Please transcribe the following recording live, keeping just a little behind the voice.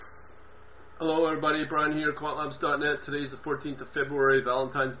Hello everybody, Brian here, quantlabs.net. Today's the 14th of February,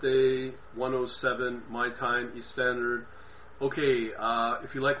 Valentine's Day, 1:07 my time, East Standard. Okay,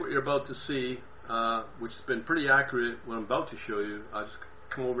 if you like what you're about to see, which has been pretty accurate, what I'm about to show you, just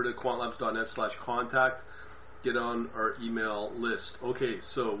come over to quantlabs.net/contact, get on our email list. Okay,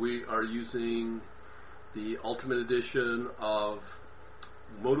 so we are using the Ultimate Edition of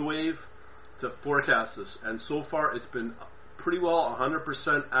MotiveWave to forecast this, and so far it's been pretty well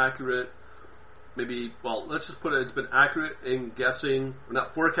 100% accurate. Maybe, well, let's just put it, it's been accurate in guessing,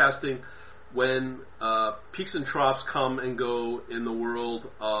 not forecasting, when peaks and troughs come and go in the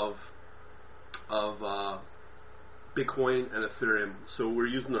world of Bitcoin and Ethereum. So we're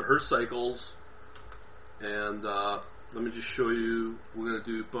using the Hertz cycles, and let me just show you, we're going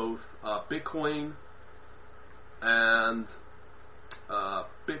to do both Bitcoin and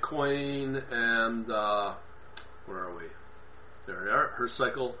where are we? There we are, Hertz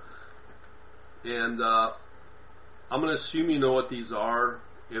cycle. And I'm going to assume you know what these are.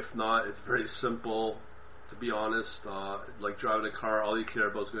 If not, it's very simple. To be honest, like driving a car, all you care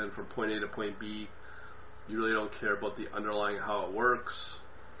about is going from point A to point B. You really don't care about the underlying how it works.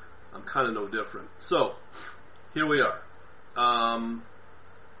 I'm kind of no different. So here we are.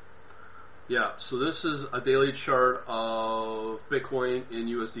 Yeah, so this is a daily chart of Bitcoin in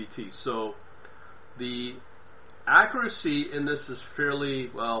USDT. So the accuracy in this is fairly,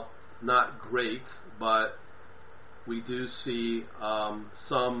 well, not great, but we do see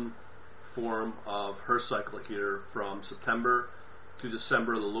some form of Hertz cycle here from September to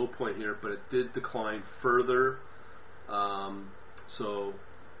December, the low point here, but it did decline further, so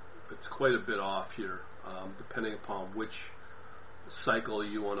it's quite a bit off here, depending upon which cycle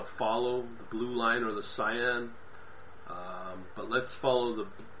you want to follow, the blue line or the cyan, but let's follow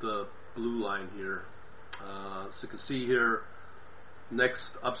the blue line here. So you can see here, next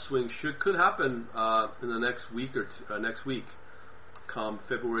upswing could happen in the next week or next week, come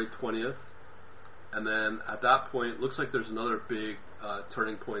February 20th, and then at that point, looks like there's another big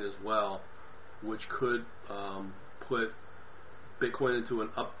turning point as well, which could put Bitcoin into an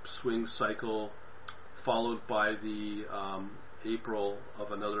upswing cycle, followed by the April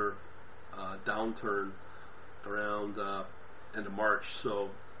of another downturn around end of March. So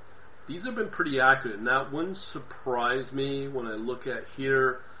these have been pretty accurate, and that wouldn't surprise me when I look at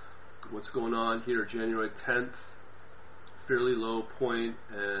here what's going on here. January 10th, fairly low point,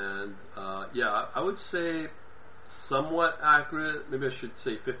 and yeah, I would say somewhat accurate. Maybe I should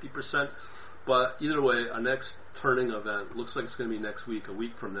say 50%, but either way, our next turning event looks like it's going to be next week, a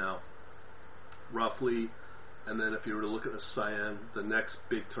week from now, roughly. And then if you were to look at the cyan, the next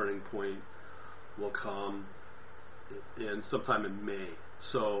big turning point will come in sometime in May.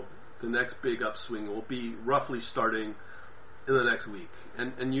 So the next big upswing will be roughly starting in the next week,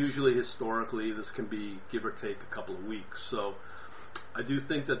 and usually historically this can be give or take a couple of weeks. So I do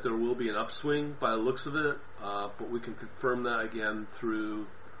think that there will be an upswing by the looks of it, but we can confirm that again through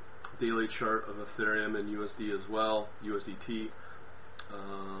daily chart of Ethereum and USD as well, USDT.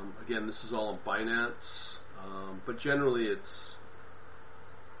 Again, this is all on Binance, but generally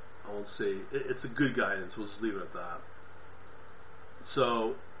I won't say it's a good guidance. We'll just leave it at that.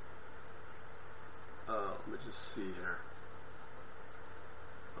 So let me just see here.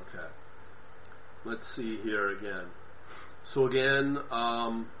 Okay, let's see here again. So again,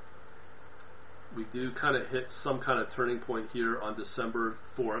 we do kind of hit some kind of turning point here on December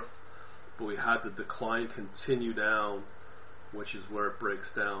 4th, but we had the decline continue down, which is where it breaks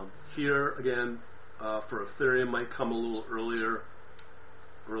down. Here again, for Ethereum, might come a little earlier,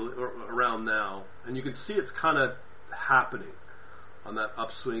 or around now, and you can see it's kind of happening on that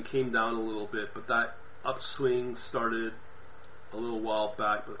upswing. Came down a little bit, but that upswing started a little while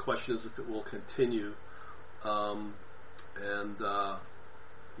back, but the question is if it will continue.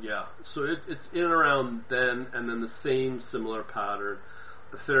 Yeah, so it's in and around then, and then the same similar pattern.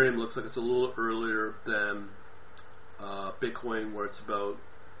 Ethereum looks like it's a little earlier than Bitcoin, where it's about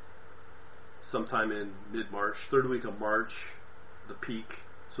sometime in mid-March, third week of March, the peak.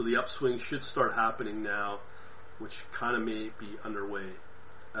 So the upswing should start happening now, which kind of may be underway,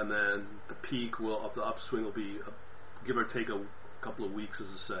 and then the peak of the upswing will be give or take a couple of weeks, as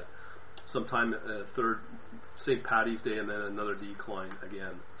I said, sometime third St. Paddy's Day, and then another decline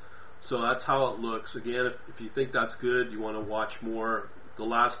again. So that's how it looks. Again, if you think that's good, you want to watch more. The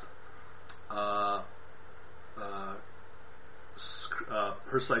last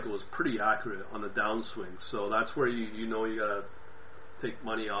Hertz cycle was pretty accurate on the downswing, so that's where you know you gotta take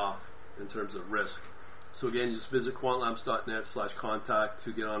money off in terms of risk. So again, just visit quantlabs.net/contact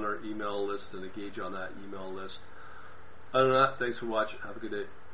to get on our email list and engage on that email list. Other than that, thanks for watching. Have a good day.